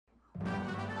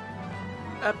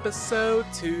Episode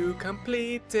 2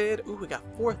 completed. Ooh, we got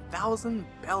 4,000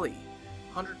 belly.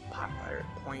 100 pirate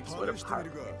points. What are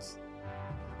pirate points?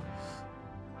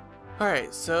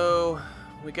 Alright, so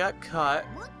we got cut.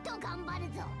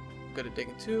 Go to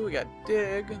digging 2. We got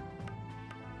dig. Which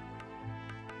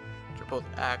are both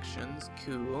actions.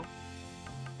 Cool.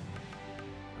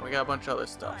 And we got a bunch of other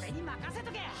stuff.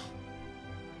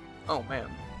 Oh man.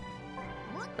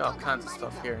 Got all kinds of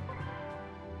stuff here.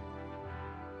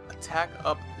 Attack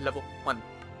up level 1.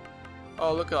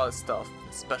 Oh, look at all this stuff.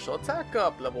 Special attack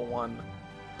up level 1.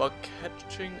 Bug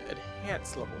catching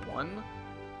enhanced level 1.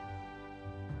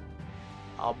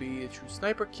 I'll be a true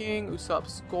sniper king. Usopp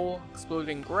skull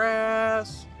exploding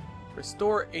grass.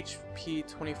 Restore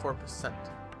HP 24%.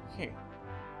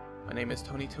 My name is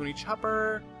Tony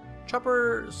Chopper.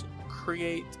 Choppers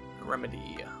create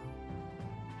remedy.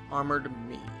 Armored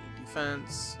me.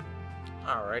 Defense.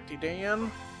 Alrighty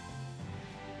Dan.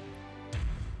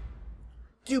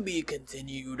 To be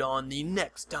continued on the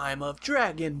next time of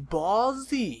Dragon Ball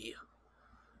Z.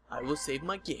 I will save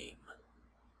my game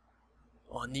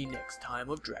on the next time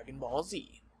of Dragon Ball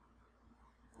Z.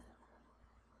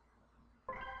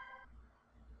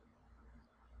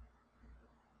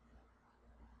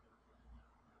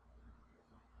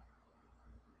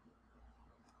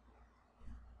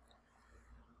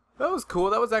 That was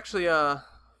cool. That was actually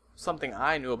something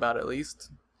I knew about at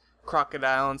least.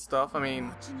 Crocodile and stuff. I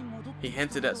mean, he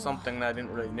hinted at something that I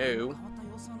didn't really know.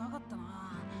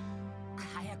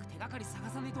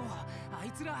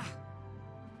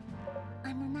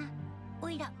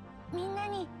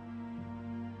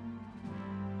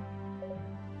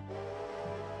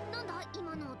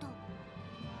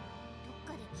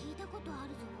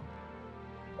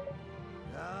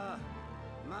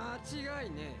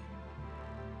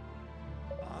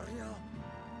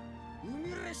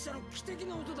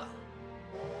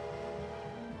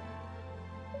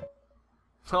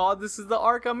 Oh, this is the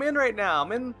arc I'm in right now.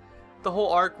 I'm in the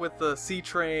whole arc with the sea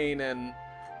train and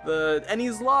the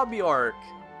Enies Lobby arc,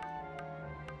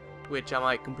 which I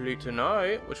might complete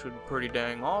tonight, which would be pretty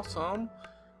dang awesome.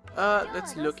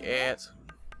 Let's look at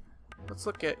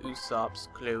Usopp's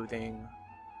clothing.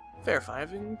 Verify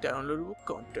having downloadable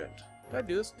content. Did I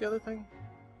do this with the other thing?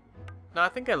 No, I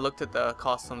think I looked at the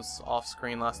costumes off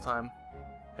screen last time.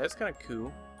 That's kind of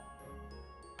cool.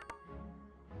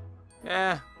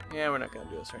 Yeah, we're not gonna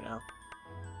do this right now.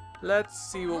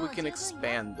 Let's see what we can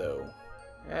expand though.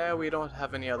 Yeah, we don't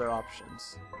have any other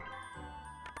options.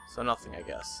 So nothing, I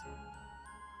guess.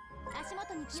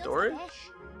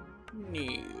 Storage?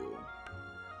 New.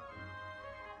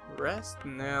 Rest?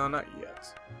 No, not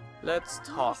yet. Let's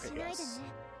talk, I guess.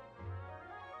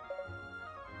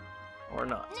 Or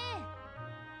not.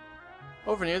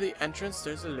 Over near the entrance,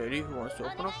 there's a lady who wants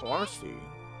to open a pharmacy.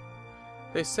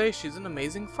 They say she's an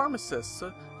amazing pharmacist,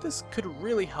 so this could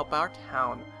really help our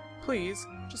town. Please,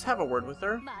 just have a word with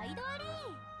her.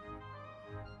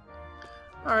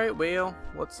 Alright, well,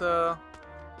 what's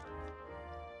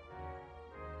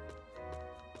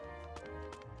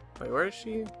Wait, where is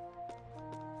she?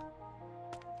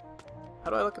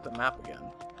 How do I look at the map again?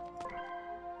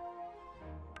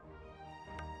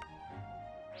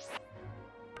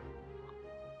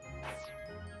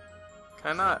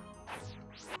 Can I not?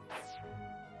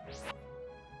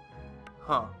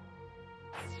 Huh.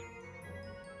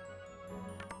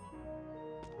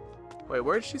 Wait,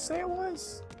 where did she say it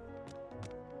was?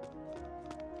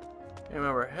 I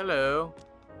remember. Hello.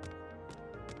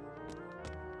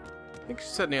 I think she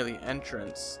said near the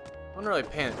entrance. I wasn't really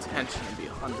paying attention, to be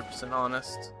 100%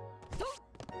 honest.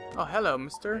 Oh, hello,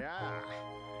 mister. Yeah.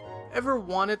 Ever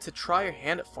wanted to try your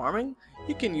hand at farming?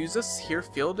 You can use this here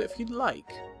field if you'd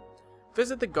like.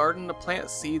 Visit the garden to plant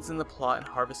seeds in the plot and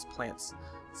harvest plants.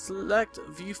 Select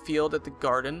View Field at the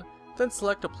garden, then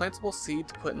select a plantable seed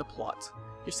to put in the plot.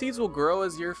 Your seeds will grow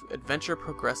as your adventure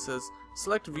progresses.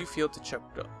 Select View Field to check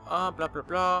the blah blah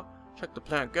blah. Check the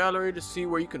plant gallery to see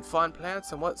where you can find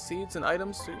plants and what seeds and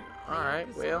items to.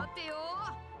 Alright, well.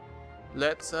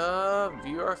 Let's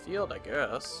view our field, I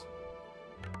guess.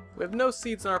 We have no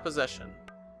seeds in our possession.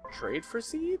 Trade for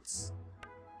seeds?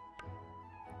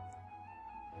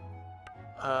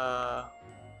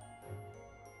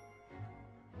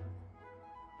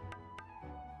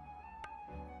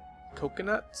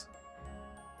 Coconut?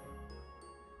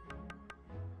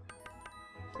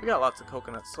 We got lots of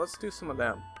coconuts, so let's do some of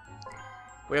them.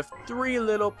 We have 3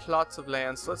 little plots of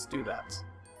land, so let's do that.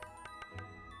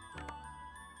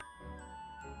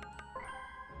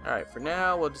 Alright, for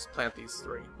now, we'll just plant these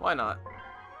 3. Why not?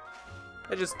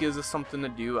 It just gives us something to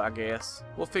do, I guess.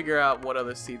 We'll figure out what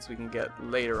other seeds we can get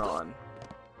later on.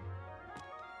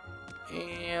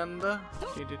 and I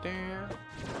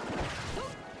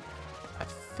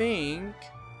think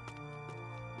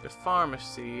the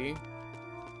pharmacy.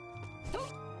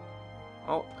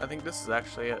 Oh, I think this is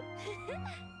actually it.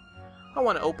 I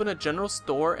want to open a general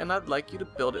store and I'd like you to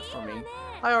build it for me.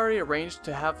 I already arranged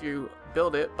to have you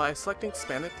build it by selecting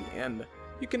expand at the end.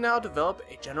 You can now develop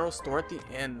a general store at the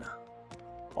end.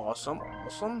 Awesome,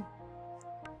 awesome.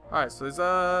 Alright, so there's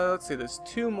let's see, there's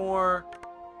two more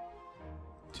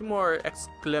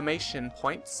exclamation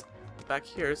points back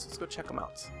here, so let's go check them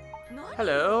out.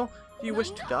 Hello, do you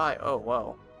wish to die? Oh,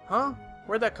 well. Huh?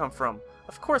 Where'd that come from?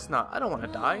 Of course not, I don't want to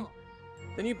die.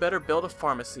 Then you better build a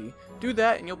pharmacy. Do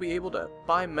that and you'll be able to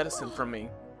buy medicine from me.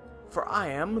 For I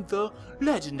am the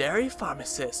legendary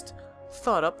pharmacist.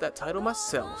 Thought up that title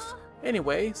myself.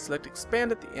 Anyway, select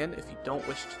expand at the end if you don't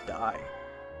wish to die.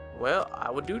 Well,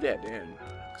 I would do that then.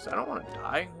 Because I don't want to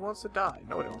die. Who wants to die?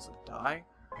 Nobody wants to die.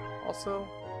 Also,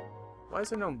 why is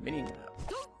there no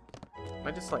mini-map? Am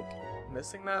I just like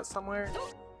missing that somewhere?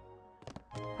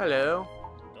 Hello.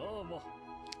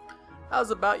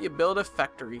 How's about you build a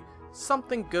factory?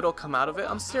 Something good will come out of it,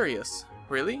 I'm serious.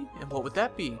 Really? And what would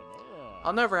that be?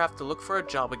 I'll never have to look for a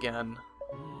job again.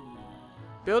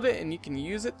 Build it and you can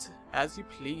use it as you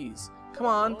please. Come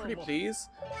on, pretty please.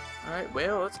 Alright,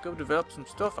 well, let's go develop some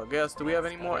stuff, I guess. Do we have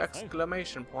any more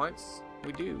exclamation points?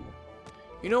 We do.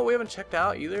 You know what we haven't checked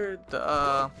out either?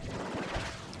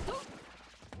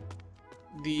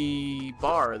 The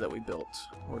bar that we built,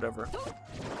 or whatever.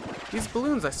 These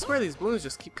balloons, I swear these balloons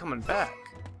just keep coming back.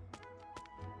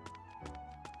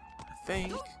 I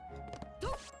think.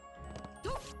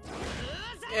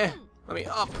 Let me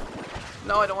up.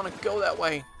 No, I don't want to go that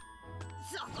way.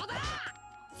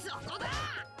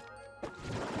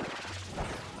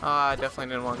 I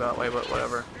definitely didn't want to go that way, but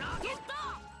whatever.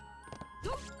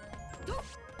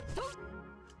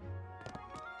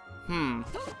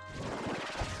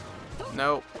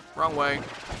 Nope, wrong way.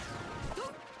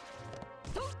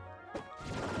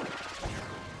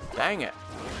 Dang it.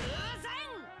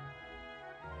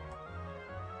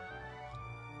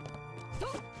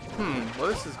 Well,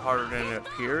 this is harder than it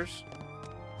appears.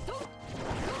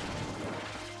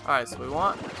 Alright, so we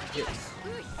want to get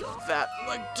that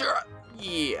like dirt.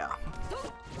 Yeah.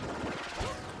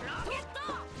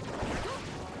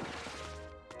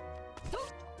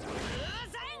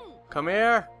 Come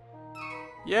here.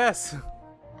 Yes.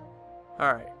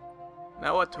 Alright.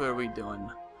 Now what are we doing?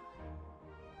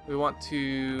 We want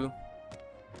to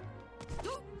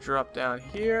drop down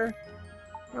here.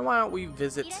 And why don't we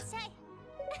visit...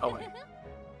 Oh, wait.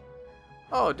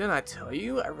 Oh, didn't I tell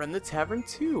you? I run the tavern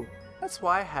too. That's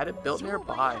why I had it built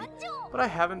nearby. But I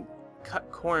haven't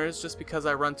cut corners just because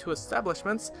I run two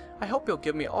establishments. I hope you'll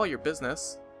give me all your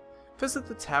business. Visit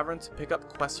the tavern to pick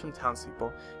up quests from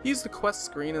townspeople. Use the quest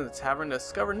screen in the tavern to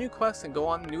discover new quests and go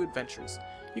on new adventures.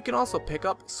 You can also pick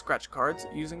up scratch cards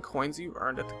using coins you've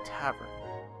earned at the tavern.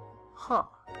 Huh.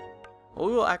 Well,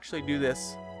 we will actually do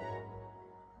this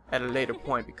at a later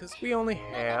point because we only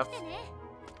have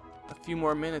a few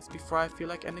more minutes before I feel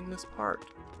like ending this part.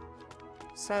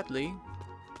 Sadly,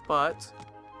 but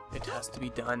it has to be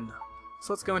done.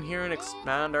 So let's go in here and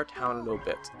expand our town a little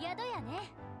bit.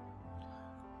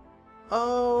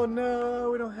 Oh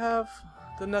no, we don't have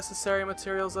the necessary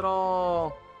materials at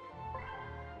all.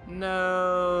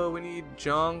 No, we need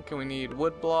junk and we need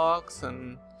wood blocks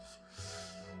and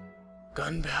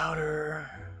gunpowder.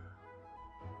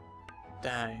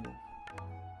 Dang.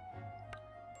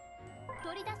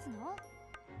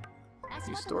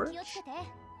 New storage?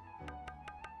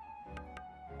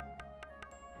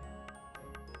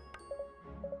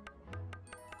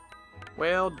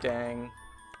 Well, dang.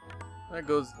 There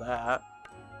goes that.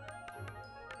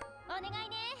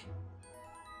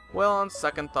 Well, on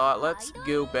second thought, let's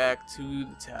go back to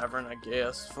the tavern, I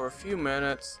guess, for a few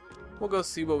minutes. We'll go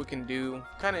see what we can do.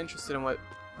 Kind of interested in what...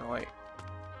 Oh, wait.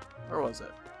 Where was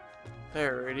it?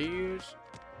 There it is.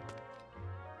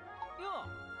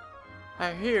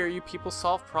 I hear you people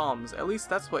solve problems. At least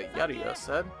that's what Yariya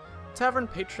said. Tavern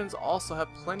patrons also have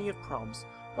plenty of problems.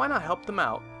 Why not help them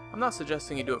out? I'm not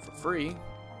suggesting you do it for free.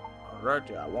 Alright,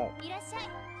 I won't.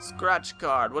 Scratch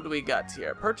card. What do we got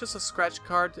here? Purchase a scratch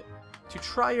card to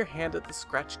try your hand at the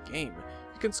scratch game.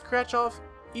 You can scratch off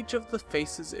each of the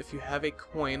faces if you have a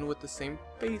coin with the same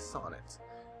face on it.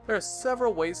 There are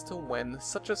several ways to win,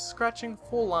 such as scratching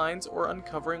full lines or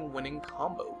uncovering winning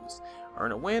combos.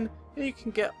 Earn a win, and you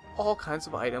can get all kinds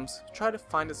of items. Try to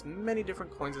find as many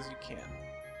different coins as you can.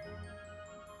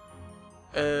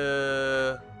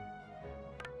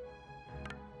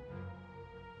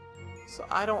 So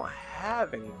I don't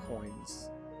have any coins.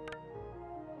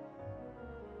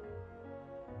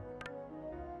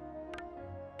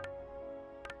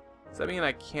 that mean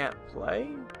I can't play?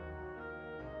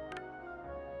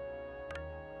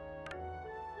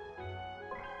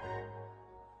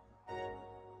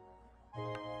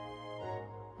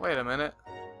 Wait a minute.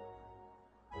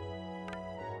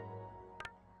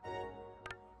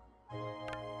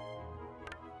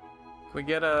 Can we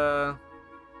get a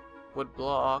wood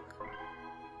block?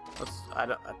 I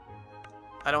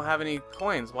don't have any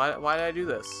coins. Why did I do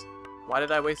this? Why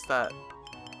did I waste that?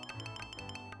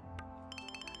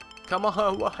 Come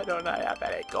on, why don't I have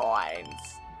any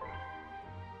coins?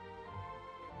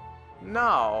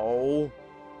 No.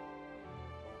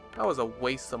 That was a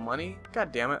waste of money.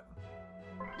 God damn it.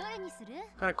 What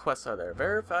kind of quests are there?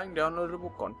 Verifying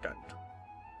downloadable content.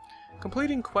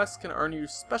 Completing quests can earn you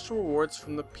special rewards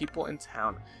from the people in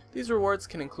town. These rewards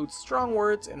can include strong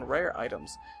words and rare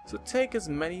items, so take as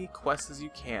many quests as you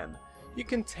can. You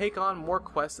can take on more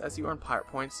quests as you earn pirate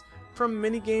points from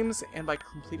minigames and by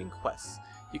completing quests.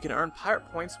 You can earn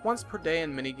pirate points once per day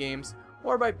in minigames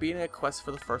or by beating a quest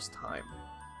for the first time.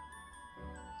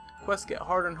 Quests get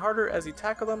harder and harder as you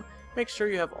tackle them. Make sure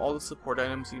you have all the support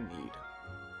items you need.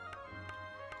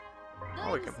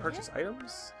 Oh, we can purchase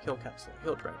items. Heal capsule,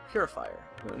 heal drink, purifier.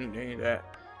 We don't need that.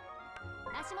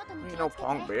 Ain't no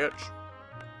punk, bitch.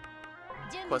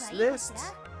 Quest list.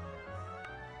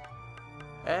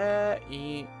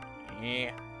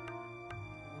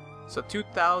 So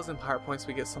 2,000 pirate points,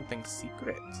 we get something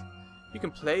secret. You can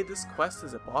play this quest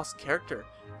as a boss character,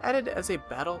 added as a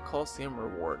Battle Coliseum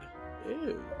reward.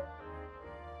 Ew.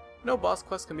 No boss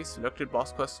quests can be selected.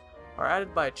 Boss quests are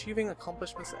added by achieving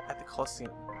accomplishments at the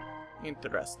Coliseum.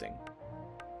 Interesting.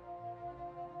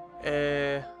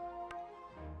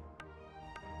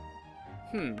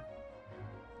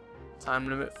 Time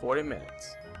limit 40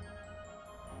 minutes.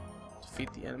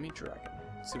 Defeat the enemy dragon.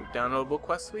 Let's see what downloadable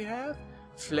quests we have.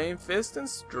 Flame Fist and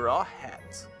Straw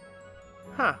Hat.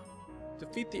 Huh.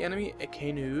 Defeat the enemy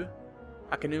Akenu.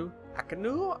 I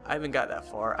haven't got that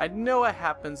far. I know it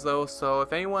happens though, so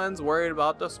if anyone's worried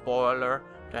about the spoiler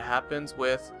that happens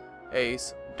with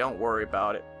Ace, don't worry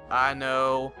about it. I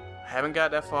know. I haven't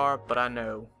got that far, but I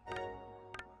know.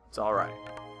 It's alright.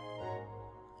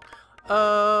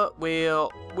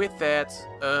 Well, with that,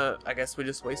 I guess we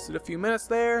just wasted a few minutes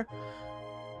there.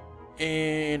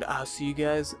 And I'll see you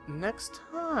guys next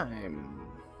time.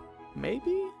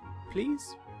 Maybe?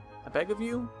 Please? I beg of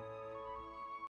you?